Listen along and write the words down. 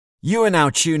You are now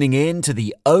tuning in to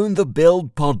the Own the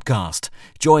Build podcast.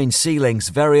 Join Sealing's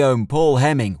very own Paul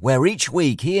Hemming, where each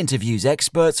week he interviews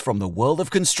experts from the world of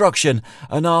construction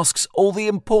and asks all the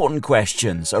important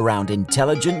questions around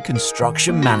intelligent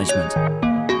construction management.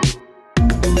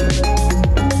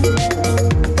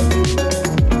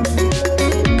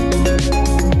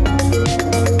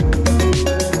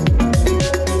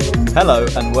 Hello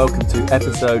and welcome to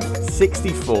episode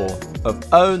 64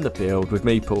 of Own the Build with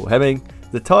me, Paul Hemming.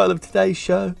 The title of today's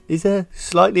show is a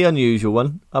slightly unusual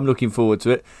one. I'm looking forward to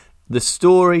it. The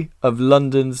story of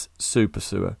London's super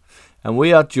sewer. And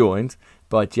we are joined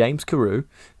by James Carew,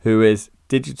 who is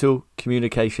Digital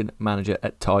Communication Manager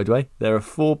at Tideway. They're a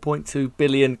 4.2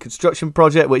 billion construction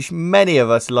project, which many of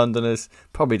us Londoners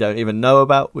probably don't even know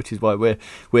about, which is why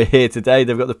we're here today.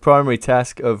 They've got the primary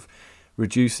task of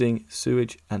reducing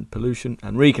sewage and pollution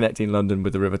and reconnecting London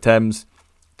with the River Thames.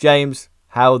 James,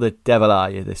 how the devil are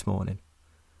you this morning?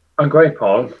 I'm great,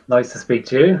 Paul. Nice to speak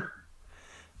to you.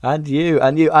 And you,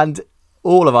 and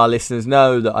all of our listeners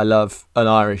know that I love an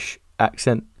Irish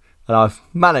accent, and I've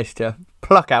managed to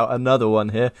pluck out another one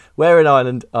here. Where in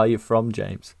Ireland are you from,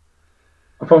 James?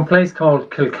 I'm from a place called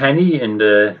Kilkenny in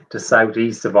the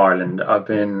southeast of Ireland.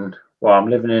 I'm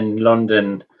living in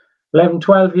London 11,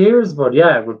 12 years, but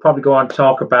yeah, we'll probably go on to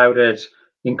talk about it.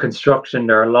 In construction,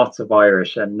 there are lots of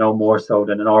Irish, and no more so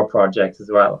than in our projects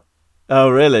as well. Oh,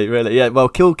 really? Yeah. Well,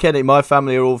 Kilkenny, my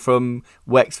family are all from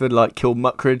Wexford, like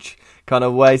Kilmuckridge kind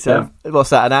of way. So,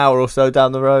 What's that, an hour or so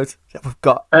down the road? We've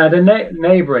got the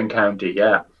neighbouring county,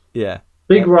 yeah. Yeah.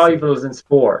 Big rivals in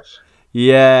sport.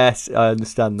 Yes, I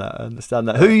understand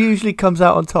that. Who usually comes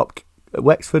out on top,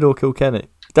 Wexford or Kilkenny?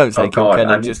 Don't say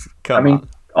Kilkenny, just come on.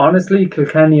 Honestly,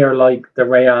 Kilkenny are like the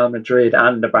Real Madrid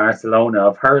and the Barcelona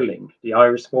of hurling. The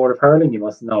Irish sport of hurling, you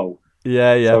must know.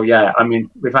 Yeah. So,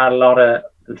 we've had a lot of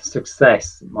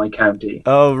success in my county.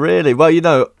 Oh, really?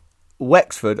 Well,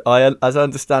 Wexford, as I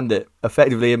understand it,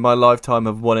 effectively in my lifetime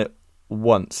have won it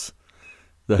once,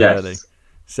 the hurling.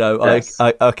 So, yes.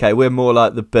 Okay, we're more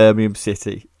like the Birmingham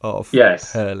City of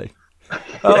hurling.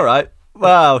 All right.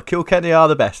 Well, Kilkenny are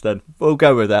the best then. We'll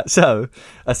go with that. So,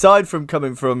 aside from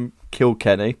coming from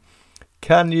Kilkenny,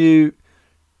 can you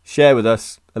share with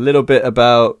us a little bit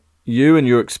about you and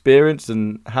your experience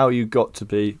and how you got to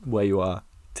be where you are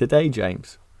today,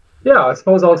 James? Yeah, I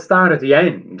suppose I'll start at the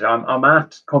end. I'm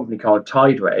at a company called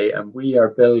Tideway, and we are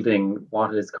building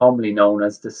what is commonly known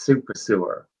as the super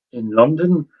sewer in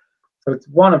London. So it's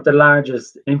one of the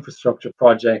largest infrastructure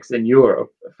projects in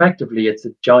Europe. Effectively, it's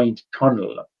a giant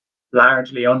tunnel,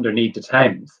 largely underneath the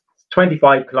Thames. It's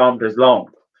 25 kilometres long.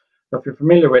 So if you're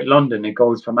familiar with London, it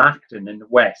goes from Acton in the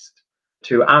west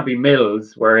to Abbey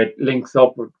Mills, where it links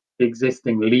up with the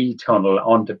existing Lee Tunnel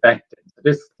onto Beckton. So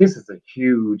this is a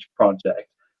huge project.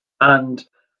 And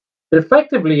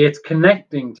effectively, it's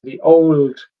connecting to the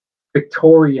old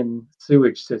Victorian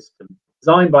sewage system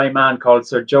designed by a man called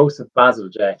Sir Joseph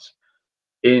Bazalgette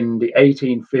in the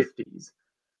 1850s.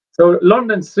 So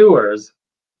London sewers,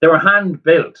 they were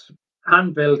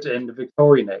hand-built in the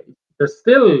Victorian age. They're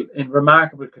still in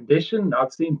remarkable condition.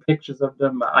 I've seen pictures of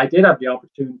them. I did have the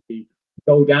opportunity to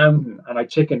go down, and I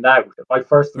chickened out. My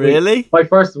first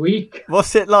week.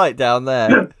 What's it like down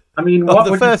there? I mean,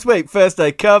 first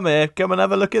day, come and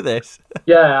have a look at this.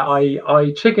 Yeah,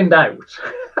 I chickened out.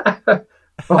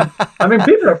 I mean,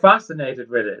 people are fascinated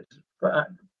with it,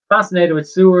 fascinated with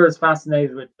sewers,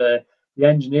 fascinated with the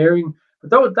engineering.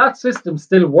 But that system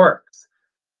still works.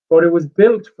 But it was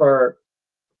built for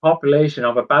a population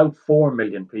of about 4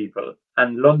 million people,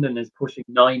 and London is pushing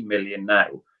 9 million now.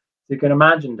 So you can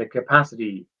imagine the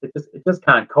capacity, it just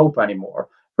can't cope anymore.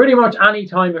 Pretty much any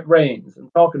time it rains, I'm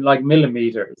talking like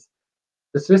millimeters,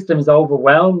 the system is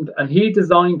overwhelmed, and he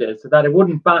designed it so that it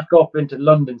wouldn't back up into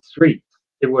London streets.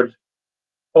 It would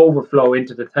overflow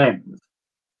into the Thames.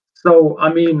 So,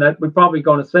 I mean, we're probably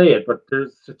going to say it, but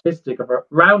there's a statistic of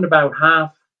around about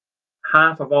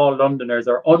half of all Londoners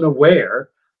are unaware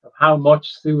of how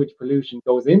much sewage pollution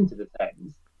goes into the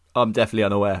Thames. I'm definitely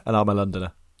unaware, and I'm a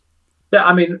Londoner. Yeah,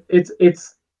 I mean,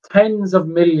 it's tens of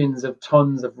millions of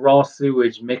tons of raw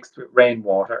sewage mixed with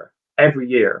rainwater every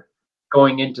year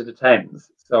going into the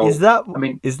Thames. So is that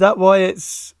why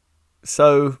it's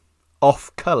so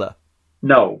off colour?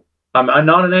 No, I'm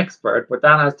not an expert, but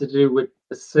that has to do with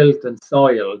the silt and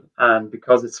soil, and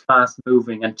because it's fast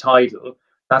moving and tidal,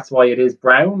 that's why it is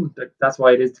brown. That's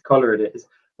why it is the colour it is.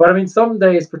 But I mean, some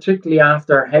days, particularly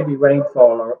after heavy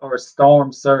rainfall or a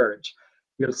storm surge,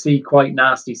 you'll see quite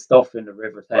nasty stuff in the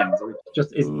River Thames, which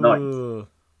just isn't nice.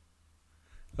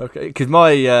 Okay, because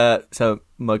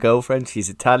my girlfriend, she's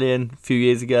Italian. A few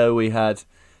years ago, we had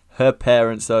her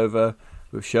parents over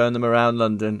we've shown them around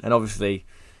London, and obviously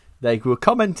they were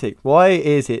commenting, why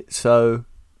is it so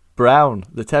brown,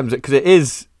 the Thames? Because it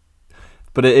is,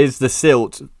 but it is the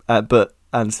silt,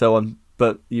 and so on.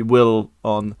 But you will,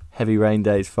 on heavy rain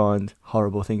days, find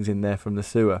horrible things in there from the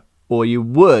sewer. Or you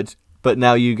would, but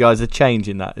now you guys are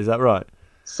changing that. Is that right?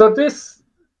 So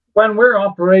when we're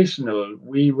operational,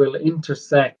 we will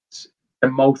intersect the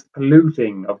most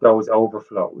polluting of those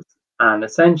overflows. And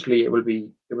essentially it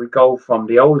will go from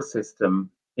the old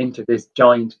system into this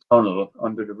giant tunnel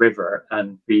under the river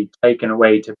and be taken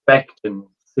away to Beckton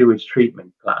sewage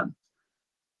treatment plant.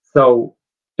 So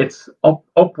it's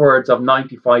upwards of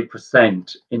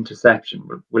 95%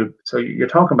 interception. So you're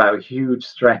talking about a huge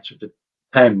stretch of the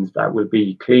Thames that will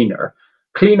be cleaner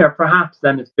perhaps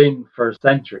than it's been for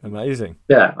centuries. Amazing.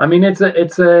 Yeah, I mean it's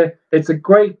a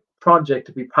great project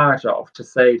to be part of, to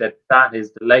say that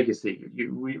is the legacy.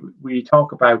 We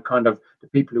talk about kind of the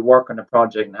people who work on the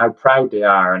project and how proud they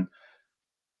are, and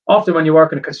often when you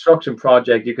work on a construction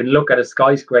project, you can look at a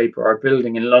skyscraper or a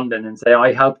building in London and say,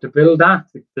 I helped to build that.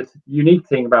 The unique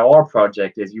thing about our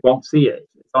project is you won't see it.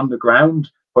 It's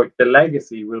underground, but the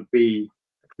legacy will be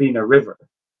a cleaner river.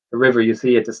 The river you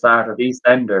see at the start of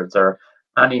EastEnders or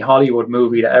any Hollywood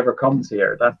movie that ever comes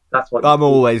here. That's what I'm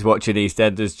always watching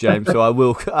EastEnders, James, so I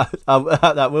will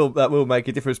that will make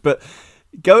a difference. But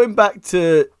going back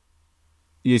to,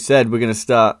 you said we're going to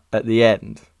start at the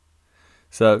end.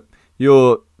 So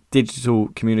you're digital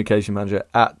communication manager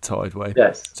at Tideway.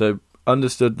 Yes. So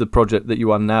understood the project that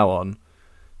you are now on.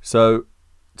 So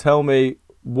tell me,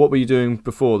 what were you doing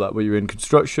before that? Were you in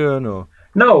construction or?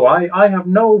 No, I have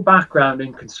no background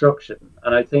in construction,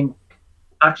 and I think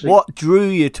actually. What drew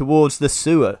you towards the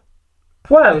sewer?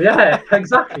 Well, yeah,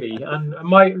 exactly. And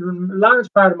my large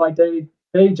part of my day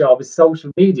job is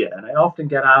social media, and I often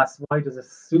get asked, why does a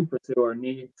super sewer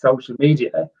need social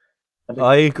media?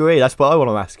 I agree. That's what I want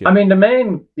to ask you. I mean, the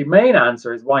main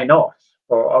answer is why not?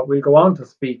 Or we'll go on to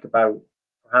speak about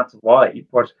perhaps why.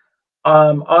 But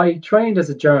I trained as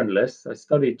a journalist. I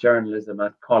studied journalism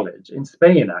at college in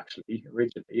Spain, actually,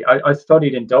 originally. I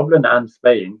studied in Dublin and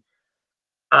Spain.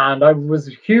 And I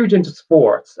was huge into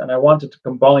sports, and I wanted to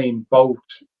combine both.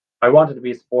 I wanted to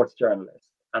be a sports journalist.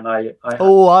 And I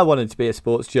wanted to be a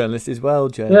sports journalist as well,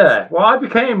 James. Yeah, well, I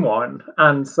became one.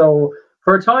 And so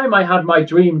for a time, I had my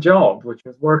dream job, which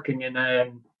was working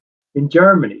in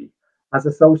Germany as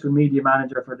a social media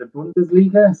manager for the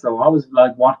Bundesliga. So I was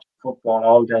like watching football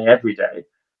all day, every day.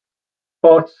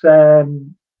 But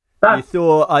you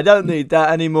thought, I don't need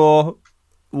that anymore.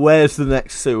 Where's the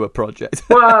next sewer project?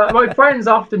 Well, my friends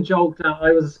often joke that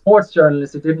I was a sports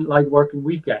journalist who didn't like working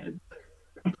weekends.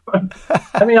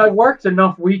 I mean, I worked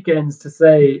enough weekends to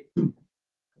say,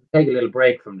 take a little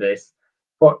break from this.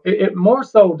 But it more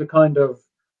so the kind of,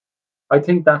 I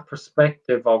think that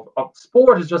perspective of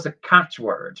sport is just a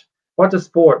catchword. What does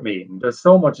sport mean? There's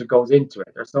so much that goes into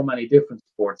it. There's so many different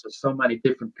sports. There's so many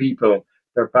different people,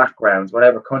 their backgrounds,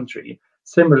 whatever country.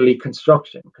 Similarly,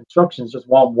 construction. Construction is just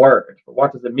one word, but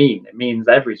what does it mean? It means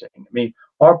everything. I mean,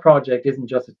 our project isn't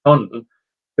just a tunnel.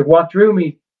 But what drew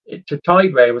me to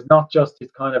Tideway was not just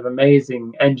its kind of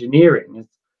amazing engineering.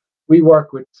 We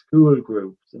work with school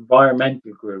groups,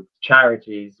 environmental groups,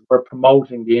 charities. We're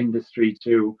promoting the industry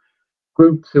to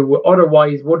groups who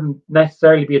otherwise wouldn't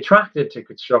necessarily be attracted to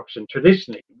construction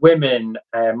traditionally. Women,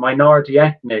 minority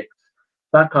ethnics,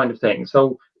 that kind of thing.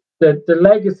 So the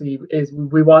legacy is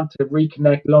we want to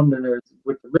reconnect Londoners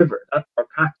with the river. That's our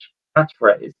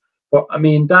catchphrase. But I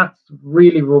mean, that's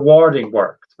really rewarding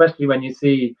work, especially when you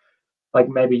see like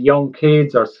maybe young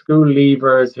kids or school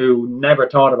leavers who never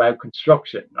thought about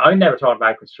construction. I never thought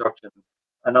about construction,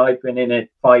 and I've been in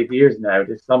it 5 years now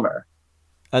this summer.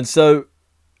 And so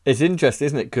it's interesting,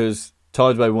 isn't it? Because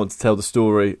Tideway wants to tell the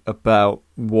story about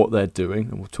what they're doing,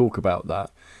 and we'll talk about that.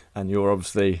 And you're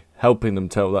obviously helping them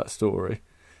tell that story.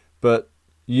 But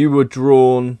you were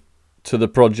drawn to the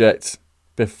project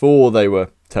before they were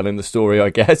telling the story,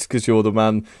 I guess, because you're the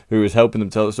man who was helping them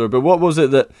tell the story. But what was it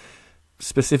that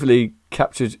specifically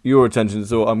captured your attention and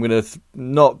thought, I'm going to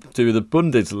not do the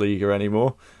Bundesliga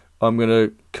anymore, I'm going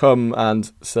to come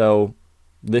and sell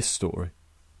this story?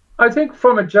 I think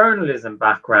from a journalism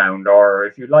background, or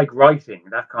if you like writing,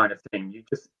 that kind of thing,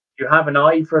 you have an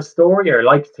eye for a story, or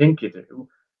like to think you do.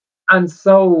 And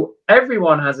so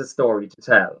everyone has a story to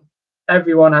tell.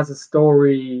 Everyone has a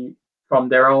story from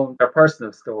their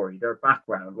personal story, their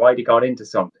background, why they got into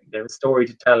something. They have a story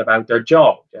to tell about their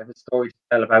job. They have a story to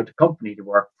tell about the company they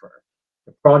work for,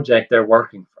 the project they're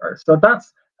working for. So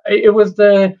it was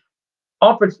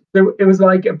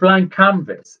like a blank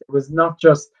canvas. It was not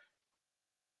just,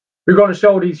 we're going to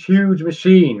show these huge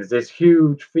machines, this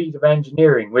huge feat of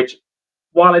engineering, which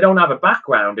while I don't have a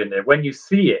background in it, when you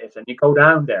see it and you go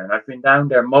down there, and I've been down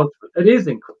there multiple, it is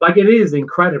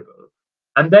incredible.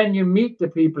 And then you meet the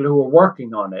people who are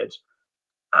working on it.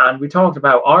 And we talked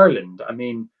about Ireland. I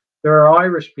mean, there are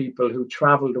Irish people who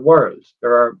travel the world.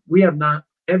 We have not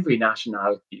every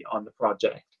nationality on the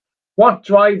project. What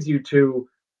drives you to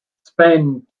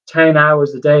spend 10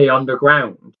 hours a day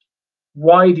underground?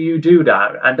 Why do you do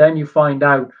that? And then you find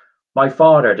out my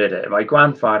father did it, my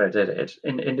grandfather did it.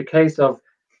 In the case of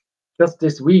just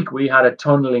this week, we had a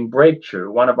tunneling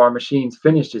breakthrough. One of our machines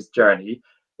finished its journey.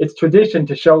 It's tradition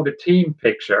to show the team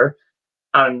picture,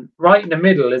 and right in the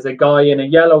middle is a guy in a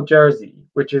yellow jersey,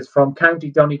 which is from County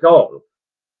Donegal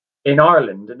in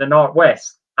Ireland, in the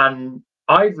northwest. And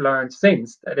I've learned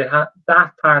since that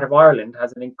that part of Ireland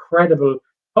has an incredible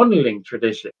tunneling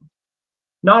tradition.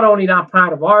 Not only that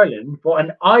part of Ireland, but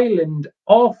an island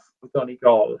off of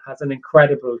Donegal has an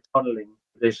incredible tunneling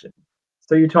tradition.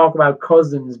 So you talk about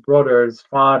cousins, brothers,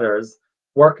 fathers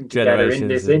working together in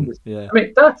this industry. Yeah. I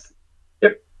mean,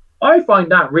 I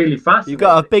find that really fascinating. You've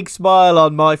got a big smile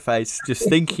on my face just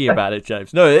thinking about it,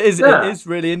 James. No, it is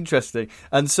really interesting.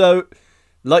 And so,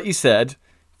 like you said,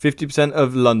 50%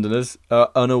 of Londoners are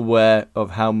unaware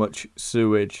of how much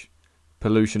sewage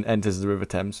pollution enters the River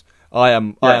Thames. I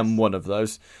am one of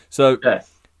those. So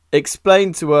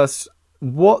explain to us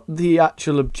what the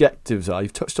actual objectives are.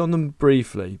 You've touched on them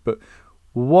briefly, but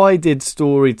why did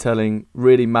storytelling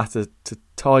really matter to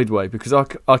Tideway? Because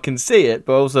I can see it,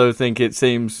 but I also think it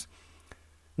seems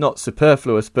not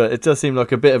superfluous, but it does seem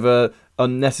like a bit of a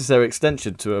unnecessary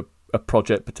extension to a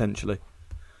project potentially.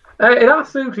 It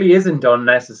absolutely isn't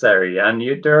unnecessary, and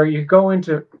you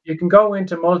can go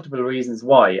into multiple reasons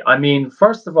why. I mean,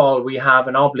 first of all, we have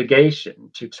an obligation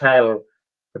to tell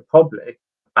the public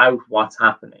about what's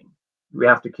happening. We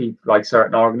have to keep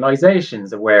certain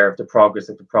organizations aware of the progress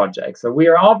of the project. So we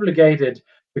are obligated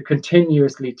to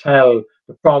continuously tell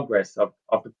the progress of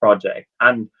the project.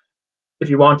 And if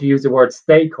you want to use the word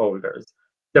stakeholders,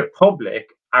 the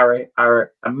public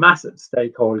are a massive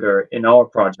stakeholder in our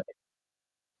project.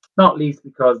 Not least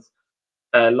because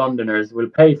Londoners will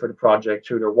pay for the project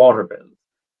through their water bills.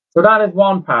 So that is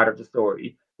one part of the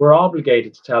story. We're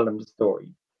obligated to tell them the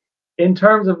story. In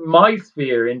terms of my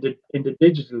sphere, in the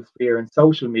digital sphere and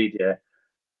social media,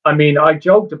 I mean, I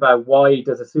joked about why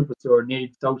does a superstore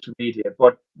need social media,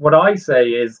 but what I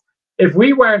say is, if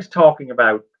we weren't talking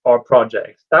about our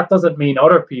project, that doesn't mean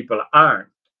other people aren't.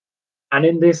 And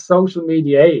in this social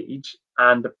media age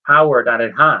and the power that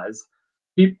it has,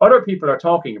 other people are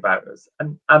talking about us,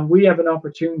 and we have an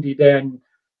opportunity then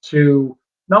to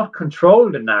not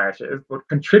control the narrative, but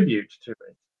contribute to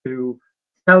it, to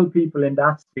tell people in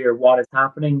that sphere what is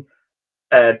happening,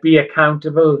 be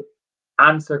accountable,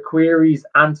 answer queries,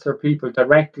 answer people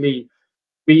directly,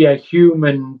 be a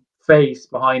human face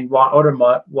behind what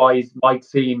otherwise might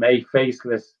seem a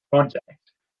faceless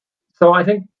project. So I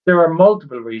think there are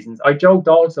multiple reasons. I joked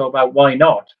also about why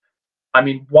not. I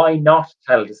mean, why not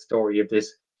tell the story of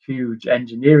this huge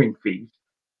engineering feat,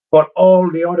 but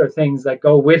all the other things that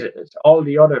go with it, all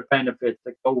the other benefits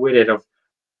that go with it of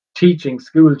teaching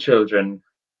school children,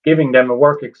 giving them a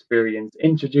work experience,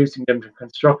 introducing them to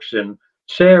construction,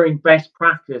 sharing best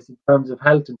practice in terms of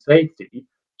health and safety,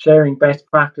 sharing best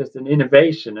practice in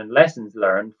innovation and lessons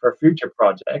learned for future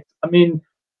projects. I mean,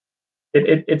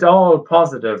 it's all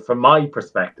positive from my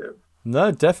perspective.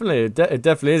 No, definitely. It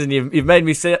definitely is. And you've made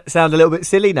me sound a little bit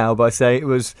silly now by saying it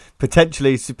was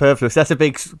potentially superfluous. That's a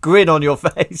big grin on your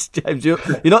face, James. You're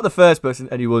not the first person,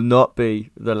 and you will not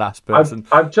be the last person.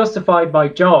 I've justified my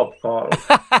job, Paul.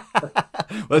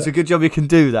 Well, it's a good job you can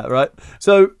do that, right?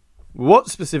 So what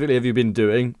specifically have you been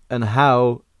doing, and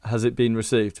how has it been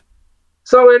received?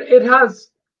 So it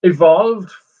has evolved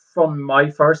from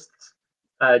my first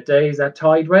days at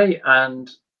Tideway, and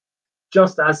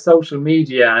just as social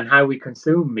media and how we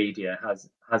consume media has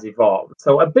evolved.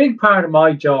 So a big part of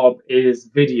my job is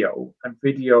video and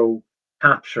video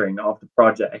capturing of the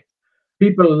project.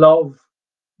 People love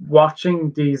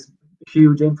watching these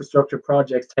huge infrastructure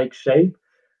projects take shape,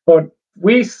 but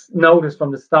we noticed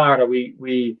from the start, or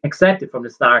we accepted from the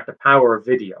start, the power of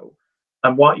video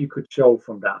and what you could show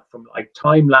from that, from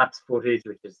time-lapse footage,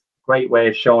 which is a great way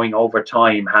of showing over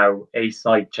time how a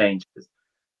site changes.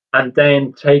 And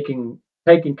then taking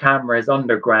cameras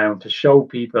underground to show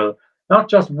people not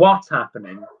just what's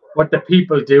happening, but the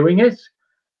people doing it,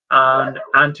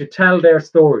 and to tell their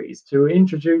stories, to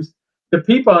introduce the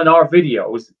people in our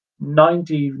videos.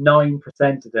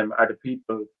 99% of them are the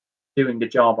people doing the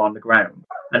job on the ground,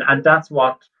 and that's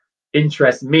what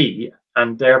interests me,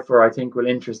 and therefore I think will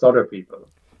interest other people.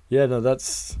 Yeah, no,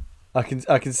 I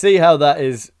can see how that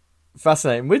is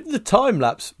fascinating. With the time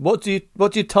lapse, what do you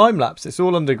time lapse? It's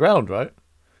all underground, right?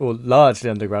 Or largely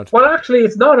underground. Well, actually,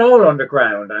 it's not all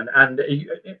underground, and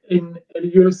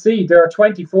you'll see there are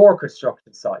 24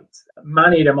 construction sites.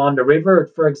 Many of them on the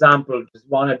river. For example, there's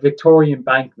one at Victoria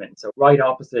Embankment, so right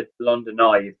opposite London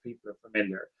Eye, if people are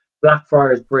familiar.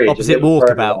 Blackfriars Bridge, opposite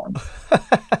Walkabout.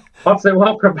 Opposite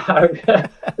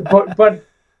Walkabout. but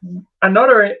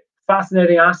another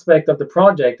fascinating aspect of the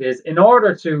project is, in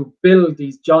order to build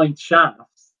these giant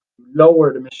shafts,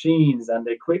 lower the machines and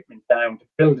the equipment down to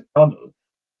build a tunnel,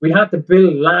 we had to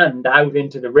build land out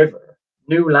into the river,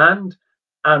 new land,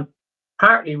 and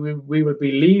partly we would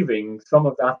be leaving some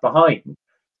of that behind.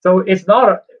 So it's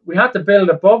not, we had to build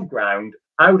above ground,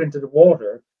 out into the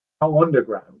water, go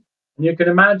underground. And you can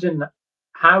imagine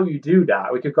how you do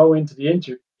that. We could go into the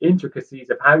intricacies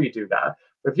of how you do that.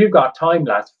 But if you've got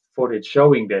time-lapse footage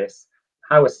showing this,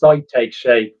 how a site takes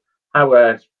shape, how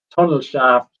a tunnel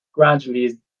shaft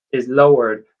gradually is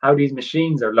lowered, how these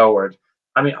machines are lowered,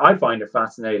 I mean, I find it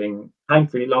fascinating.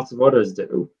 Thankfully, lots of others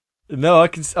do. No, I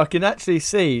can actually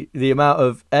see the amount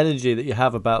of energy that you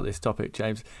have about this topic,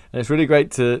 James, and it's really great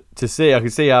to see. I can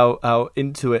see how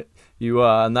into it you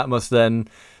are, and that must then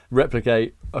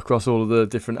replicate across all of the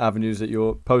different avenues that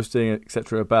you're posting,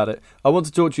 etc. about it. I want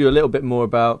to talk to you a little bit more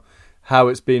about how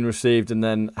it's been received, and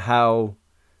then how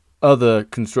other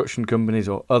construction companies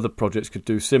or other projects could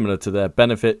do similar to their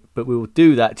benefit. But we will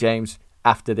do that, James,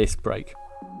 after this break.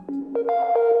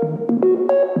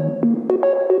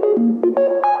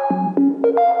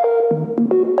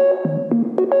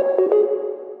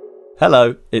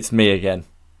 Hello, it's me again.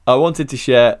 I wanted to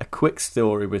share a quick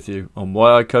story with you on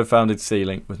why I co-founded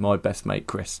C-Link with my best mate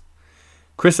Chris.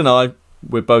 Chris and I,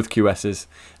 we're both QSs,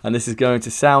 and this is going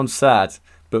to sound sad,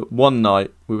 but one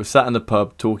night we were sat in the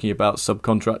pub talking about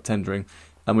subcontract tendering,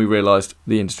 and we realised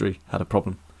the industry had a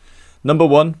problem. Number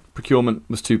one, procurement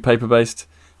was too paper-based.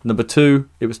 Number two,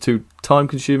 it was too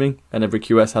time-consuming, and every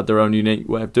QS had their own unique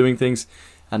way of doing things.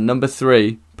 And number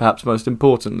three, perhaps most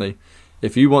importantly,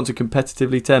 if you want to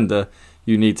competitively tender,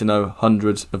 you need to know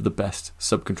hundreds of the best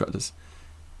subcontractors.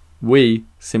 We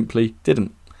simply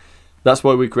didn't. That's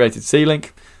why we created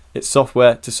C-Link. It's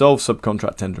software to solve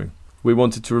subcontract tendering. We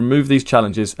wanted to remove these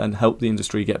challenges and help the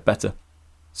industry get better.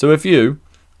 So if you,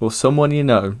 or someone you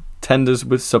know, tenders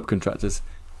with subcontractors,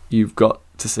 you've got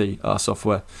to see our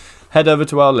software. Head over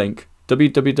to our link,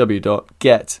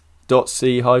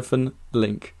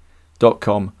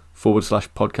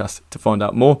 www.get.c-link.com/podcast to find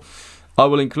out more. I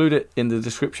will include it in the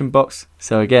description box,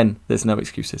 so again, there's no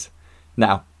excuses.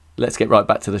 Now, let's get right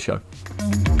back to the show.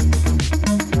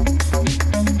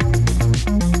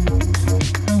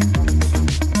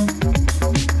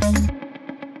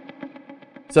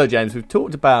 So, James, we've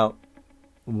talked about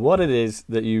what it is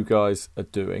that you guys are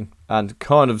doing, and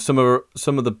kind of some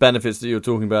of the benefits that you're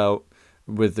talking about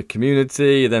with the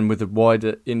community, and then with the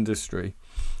wider industry.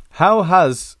 How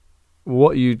has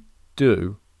what you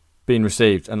do been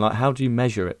received, and like how do you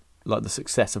measure it, like the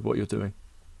success of what you're doing?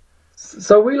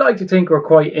 So we like to think we're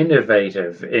quite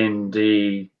innovative in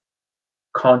the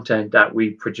content that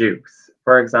we produce.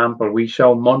 For example, we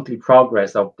show monthly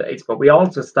progress updates, but we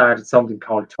also started something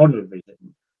called Tunnel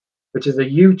Vision, which is a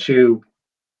YouTube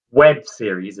web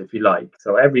series, if you like.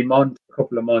 So every month, a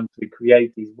couple of months, we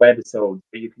create these webisodes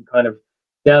where you can kind of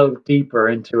delve deeper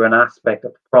into an aspect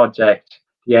of the project,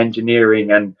 the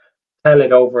engineering, and tell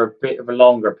it over a bit of a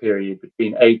longer period,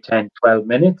 between 8, 10, 12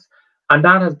 minutes. And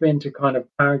that has been to kind of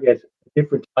target a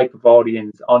different type of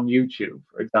audience on YouTube,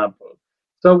 for example.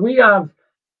 So we have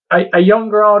a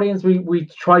younger audience. We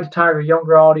try to target a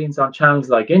younger audience on channels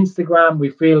like Instagram. We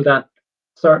feel that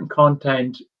certain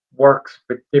content works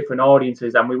with different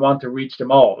audiences, and we want to reach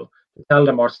them all, to tell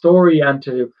them our story, and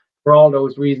for all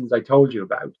those reasons I told you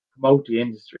about, promote the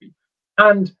industry.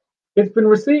 And it's been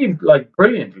received like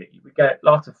brilliantly. We get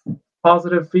lots of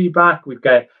positive feedback.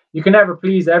 You can never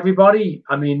please everybody.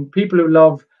 I mean, people who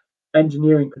love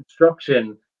engineering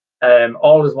construction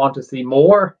always want to see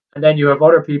more, and then you have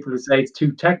other people who say it's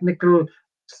too technical.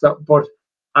 But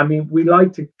I mean, we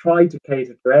like to try to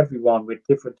cater to everyone with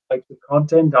different types of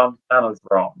content on channels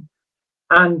we're on,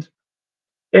 and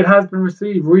it has been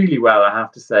received really well, I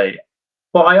have to say.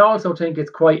 But I also think it's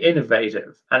quite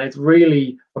innovative, and it's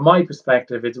really, from my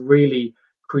perspective, it's really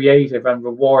creative and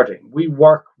rewarding. We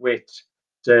work with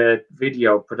the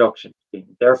video production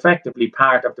team. They're effectively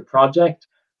part of the project.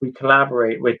 We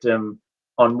collaborate with them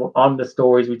on the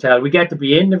stories we tell. We get to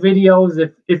be in the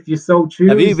videos if you so choose.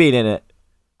 Have you been in it?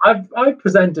 I've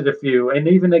presented a few, and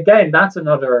even again, that's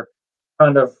another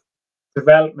kind of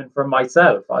development for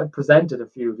myself. I've presented a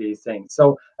few of these things.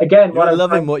 So again, you're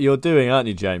loving what you're doing, aren't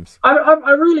you, James?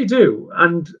 I really do,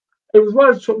 and it was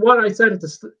what I said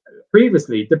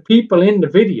previously. The people in the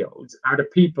videos are the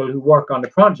people who work on the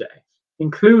project,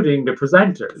 including the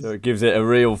presenters. So it gives it a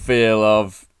real feel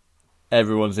of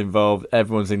everyone's involved,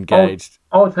 everyone's engaged.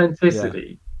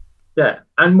 Authenticity. Yeah.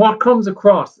 And what comes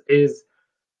across is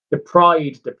the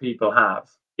pride that people have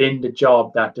in the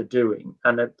job that they're doing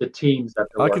and the teams that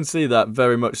they're I working. can see that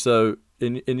very much so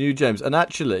in you, James. And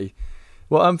actually,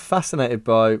 what I'm fascinated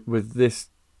by with this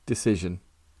decision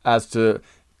as to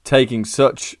taking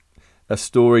such a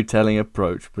storytelling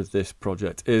approach with this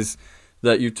project is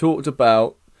that you talked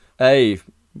about, A,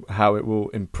 how it will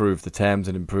improve the Thames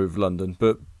and improve London,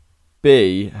 but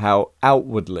B, how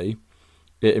outwardly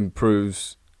it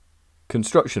improves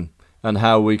construction and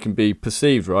how we can be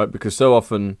perceived, right? Because so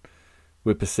often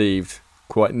we're perceived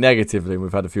quite negatively.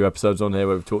 We've had a few episodes on here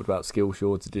where we've talked about skill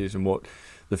shortages and what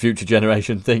the future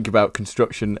generation think about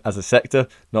construction as a sector,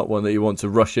 not one that you want to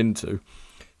rush into.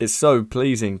 It's so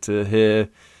pleasing to hear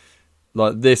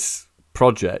like this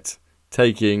project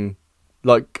taking,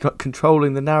 like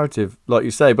controlling the narrative, like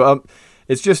you say. But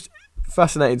it's just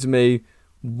fascinating to me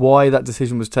why that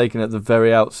decision was taken at the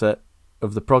very outset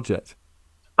of the project.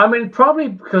 I mean, probably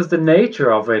because the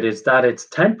nature of it is that it's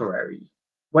temporary.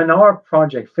 When our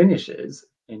project finishes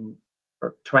in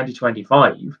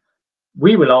 2025,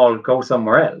 we will all go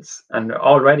somewhere else. And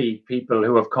already people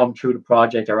who have come through the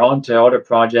project are on to other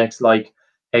projects like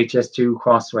HS2,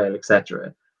 Crossrail,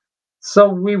 etc. So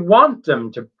we want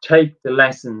them to take the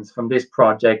lessons from this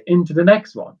project into the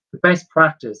next one, the best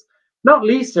practice, not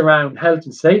least around health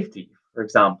and safety, for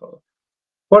example,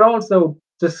 but also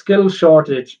the skill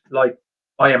shortage. Like,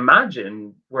 I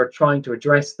imagine we're trying to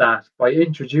address that by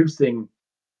introducing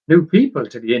new people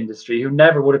to the industry who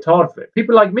never would have thought of it.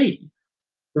 People like me,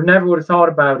 who never would have thought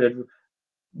about it.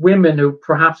 Women who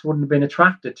perhaps wouldn't have been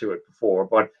attracted to it before.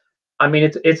 But I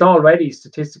mean, it's already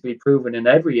statistically proven in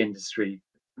every industry.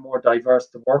 The more diverse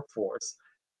the workforce,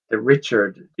 the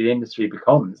richer the industry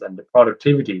becomes, and the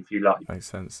productivity, if you like. Makes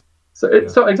sense. So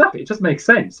exactly, it just makes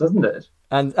sense, doesn't it?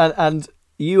 And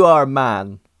you are a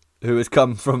man who has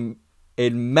come from,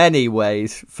 in many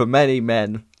ways, for many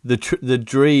men, the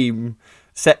dream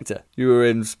sector. You were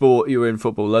in sport, you were in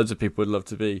football. Loads of people would love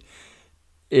to be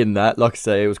in that. Like I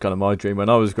say, it was kind of my dream when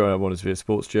I was growing up. I wanted to be a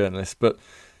sports journalist. But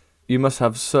you must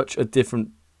have such a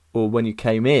different, or when you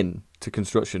came in to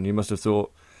construction, you must have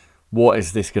thought, what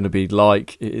is this going to be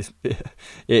like? It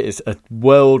is a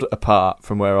world apart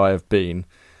from where I have been.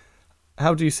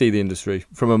 How do you see the industry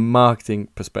from a marketing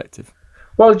perspective?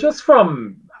 Well, just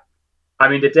from, I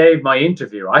mean, the day of my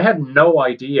interview, I had no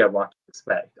idea what to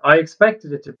expect. I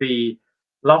expected it to be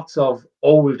lots of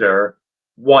older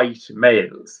white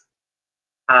males.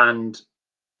 And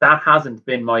that hasn't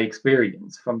been my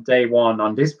experience from day one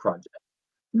on this project.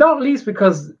 Not least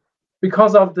because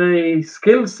of the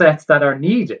skill sets that are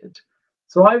needed.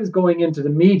 So I was going into the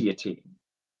media team.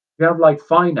 You have like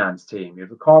finance team, you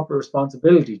have a corporate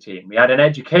responsibility team, we had an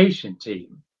education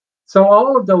team. So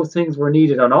all of those things were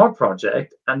needed on our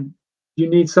project, and you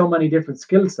need so many different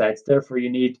skill sets. Therefore, you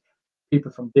need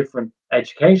people from different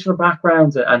educational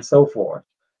backgrounds and so forth.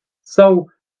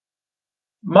 So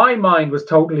my mind was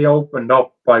totally opened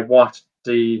up by what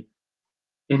the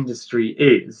industry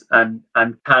is and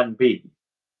can be.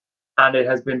 And it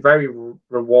has been very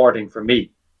rewarding for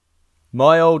me.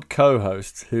 My old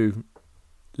co-host, who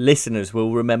listeners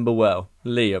will remember well,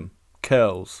 Liam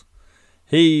Curls,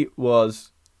 he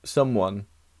was someone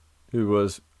who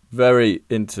was very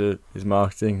into his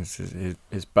marketing,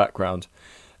 his background.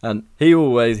 And he'd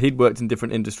worked in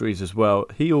different industries as well.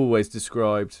 He always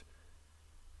described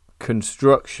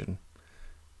construction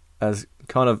as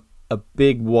kind of a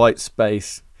big white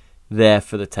space there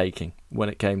for the taking when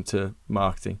it came to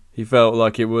marketing. He felt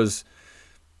like it was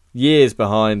years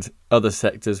behind other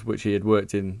sectors which he had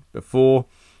worked in before,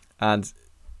 and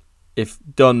if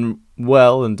done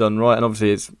well and done right, and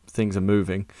obviously things are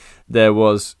moving,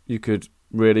 you could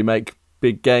really make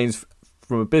big gains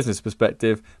from a business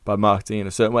perspective by marketing in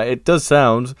a certain way. It does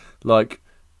sound like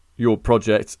your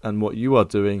project and what you are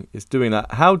doing is doing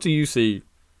that. How do you see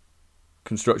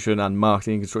construction and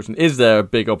marketing in construction? Is there a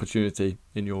big opportunity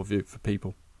in your view for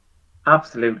people?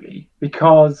 Absolutely,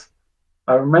 because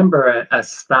I remember a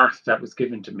stat that was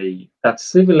given to me that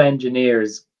civil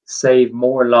engineers save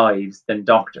more lives than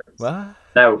doctors. What?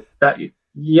 Now,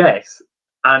 yes,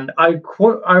 and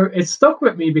it stuck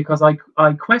with me because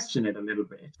I question it a little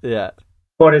bit. Yeah.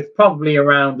 But it's probably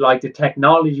around like the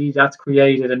technology that's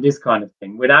created and this kind of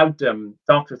thing. Without them,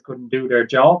 doctors couldn't do their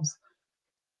jobs.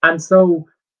 And so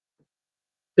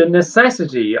the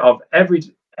necessity of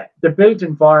the built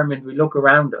environment we look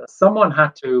around us, someone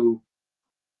had to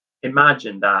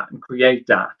imagine that and create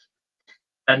that.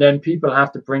 and then people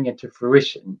have to bring it to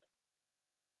fruition.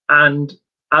 And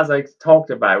as I talked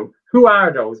about, who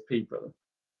are those people?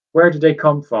 Where do they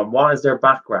come from? What is their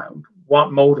background? What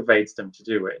motivates them to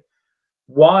do it?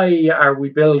 Why are we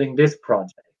building this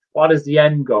project? What is the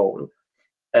end goal?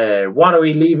 What are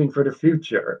we leaving for the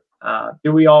future?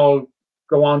 Do we all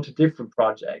go on to different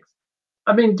projects?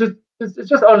 I mean, it's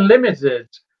just unlimited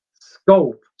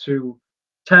scope to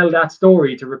tell that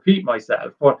story, to repeat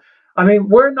myself. But I mean,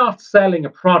 we're not selling a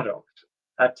product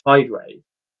at Tideway.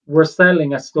 We're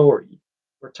selling a story.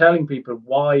 We're telling people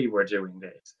why we're doing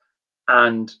this.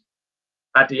 And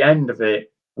at the end of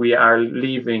it, we are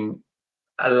leaving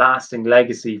a lasting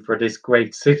legacy for this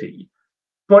great city.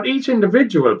 But each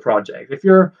individual project, if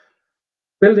you're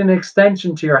building an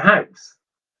extension to your house,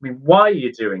 I mean, why are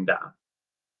you doing that?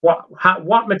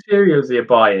 What materials are you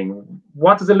buying?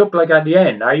 What does it look like at the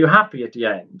end? Are you happy at the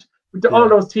end? All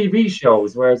those TV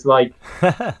shows where it's like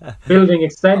building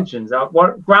extensions,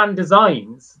 what grand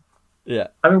designs. Yeah.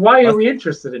 I mean, why are we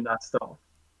interested in that stuff?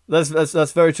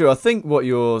 That's very true. I think what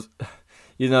you're,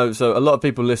 so a lot of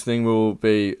people listening will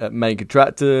be at main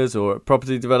contractors or at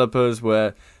property developers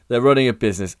where they're running a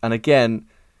business. And again,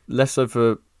 less so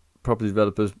for property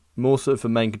developers, more so for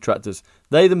main contractors.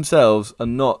 They themselves are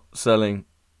not selling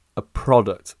a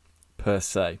product per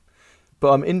se.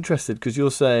 But I'm interested because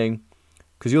you're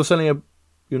not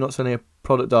selling a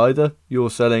product either. You're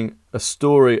selling a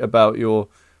story about your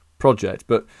project.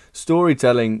 But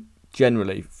storytelling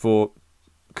generally for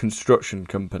construction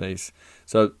companies.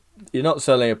 So you're not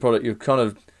selling a product, you're kind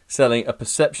of selling a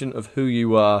perception of who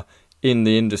you are in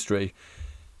the industry.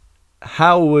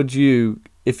 How would you,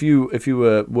 if you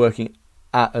were working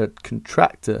at a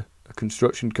contractor, a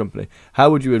construction company, how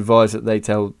would you advise that they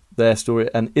tell their story,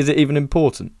 and is it even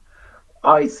important?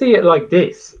 I see it like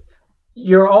this.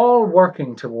 You're all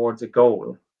working towards a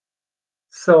goal.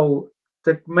 So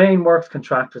the main works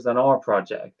contractors on our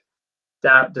project,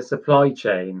 the supply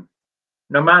chain,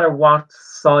 no matter what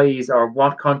size or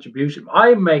what contribution,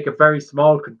 I make a very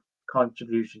small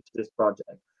contribution to this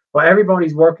project, but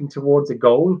everybody's working towards a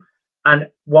goal. And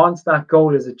once that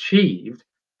goal is achieved,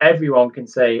 everyone can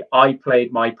say, I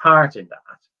played my part in that.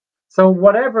 So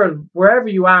wherever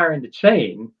you are in the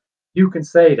chain, you can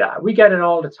say that. We get it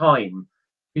all the time.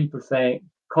 People saying,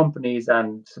 companies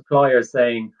and suppliers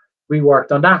saying, we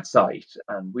worked on that site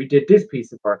and we did this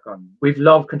piece of work on. We've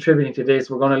loved contributing to this.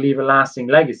 We're going to leave a lasting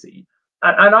legacy.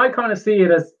 And I kind of see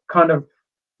it as kind of,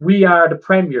 we are the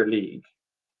Premier League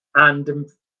and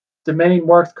the main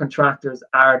works contractors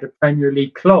are the Premier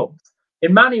League clubs.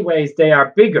 In many ways, they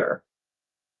are bigger.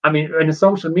 I mean, in a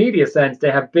social media sense,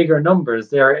 they have bigger numbers.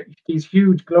 They're these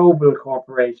huge global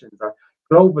corporations or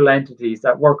global entities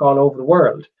that work all over the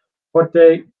world. But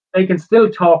they can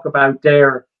still talk about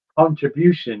their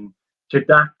contribution to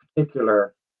that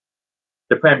particular,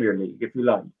 the Premier League, if you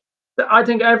like. I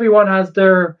think everyone has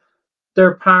their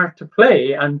part to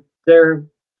play and their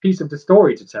piece of the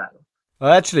story to tell.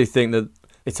 I actually think that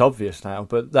it's obvious now,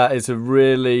 but that is a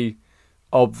really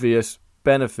obvious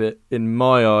benefit in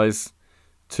my eyes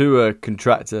to a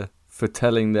contractor for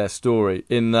telling their story,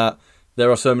 in that there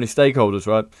are so many stakeholders,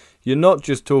 right? You're not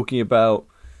just talking about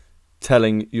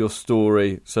telling your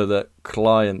story so that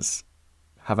clients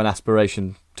have an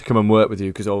aspiration to come and work with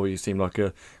you because, you seem like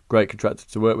a great contractor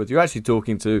to work with. You're actually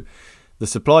talking to the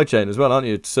supply chain as well, aren't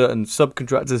you? Certain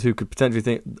subcontractors who could potentially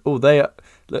think,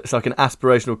 it's like an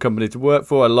aspirational company to work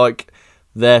for. I like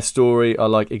their story. I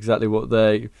like exactly what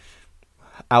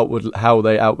how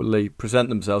they outwardly present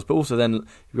themselves. But also then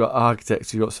you've got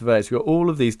architects, you've got surveyors, you've got all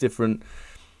of these different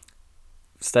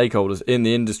stakeholders in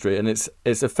the industry, and it's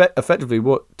effectively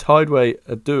what Tideway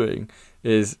are doing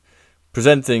is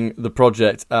presenting the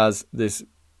project as this,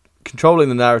 controlling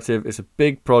the narrative. It's a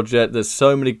big project. There's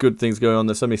so many good things going on.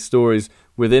 There's so many stories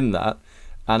within that.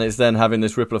 And it's then having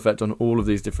this ripple effect on all of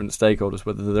these different stakeholders,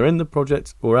 whether they're in the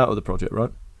project or out of the project,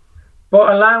 right?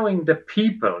 But allowing the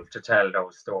people to tell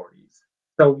those stories.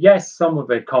 So yes, some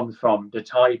of it comes from the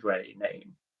Tideway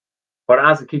name. But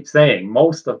as I keep saying,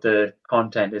 most of the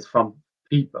content is from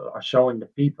people or showing the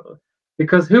people.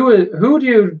 Because who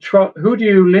do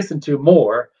you listen to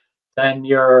more than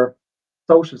your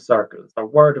social circles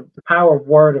or the power of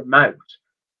word of mouth,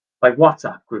 like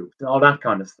WhatsApp groups and all that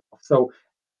kind of stuff. So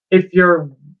if your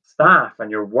staff and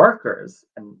your workers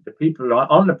and the people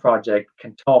on the project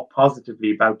can talk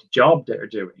positively about the job they're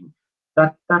doing,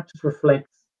 that just reflects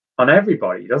on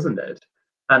everybody, doesn't it?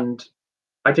 And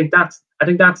I think that's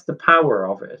the power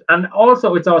of it. And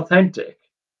also it's authentic.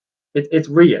 It's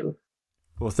real.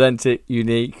 Authentic,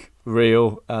 unique,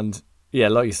 real, and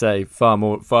like you say, far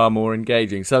more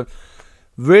engaging. So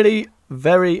Really,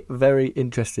 very, very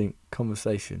interesting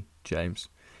conversation, James.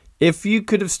 If you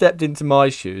could have stepped into my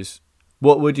shoes,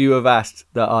 what would you have asked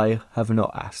that I have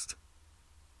not asked?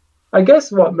 I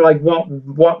guess what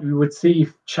we would see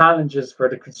challenges for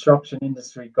the construction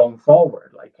industry going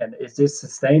forward. Like, and is this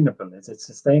sustainable? Is it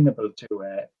sustainable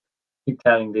to keep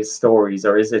telling these stories,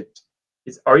 or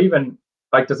or even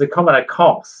like, does it come at a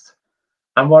cost?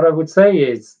 And what I would say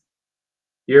is,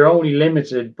 you're only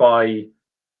limited by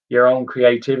your own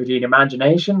creativity and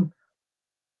imagination.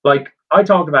 Like, I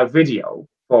talked about video,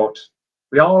 but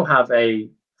we all have a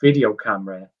video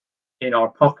camera in our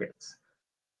pockets,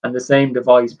 and the same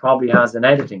device probably has an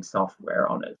editing software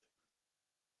on it.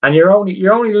 And you're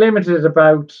only limited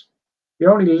about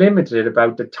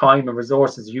the time and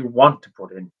resources you want to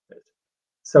put into it.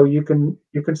 So you can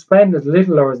spend as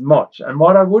little or as much. And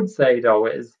what I would say though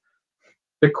is,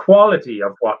 the quality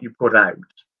of what you put out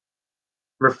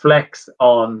reflects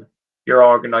on your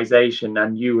organization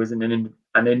and you as an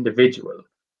individual.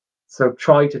 So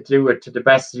try to do it to the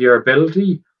best of your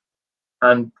ability.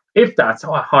 And if that's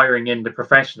hiring in the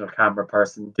professional camera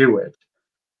person, do it.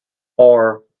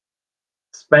 Or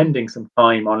spending some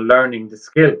time on learning the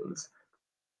skills.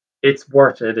 It's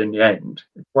worth it in the end.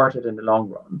 It's worth it in the long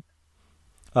run.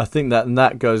 I think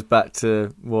that goes back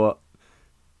to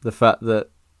the fact that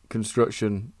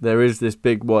construction, there is this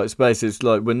big white space. It's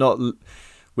like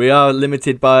we are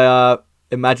limited by our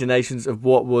imaginations of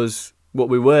what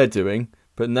we were doing,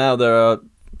 but now there are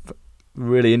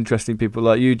really interesting people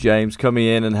like you, James, coming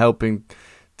in and helping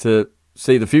to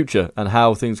see the future and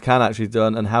how things can actually be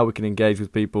done and how we can engage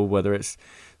with people, whether it's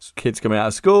kids coming out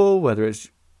of school, whether it's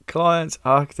clients,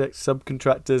 architects,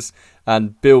 subcontractors,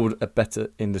 and build a better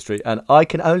industry. And I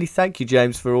can only thank you,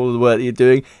 James, for all the work that you're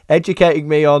doing, educating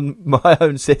me on my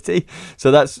own city.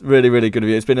 So that's really, really good of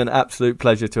you. It's been an absolute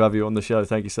pleasure to have you on the show.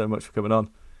 Thank you so much for coming on.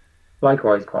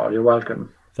 Likewise, Paul. You're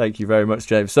welcome. Thank you very much,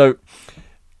 James. So,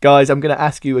 guys, I'm going to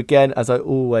ask you again, as I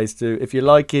always do, if you're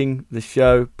liking the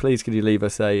show, please can you leave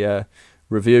us a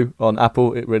review on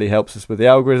Apple? It really helps us with the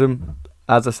algorithm.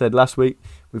 As I said last week,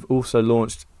 we've also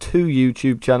launched 2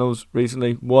 YouTube channels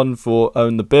recently, one for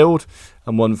Own the Build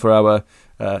and one for our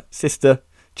sister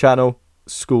channel,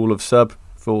 School of Sub,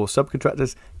 for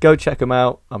subcontractors. Go check them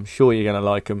out. I'm sure you're going to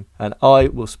like them. And I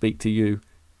will speak to you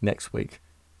next week.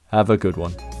 Have a good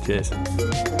one. Cheers.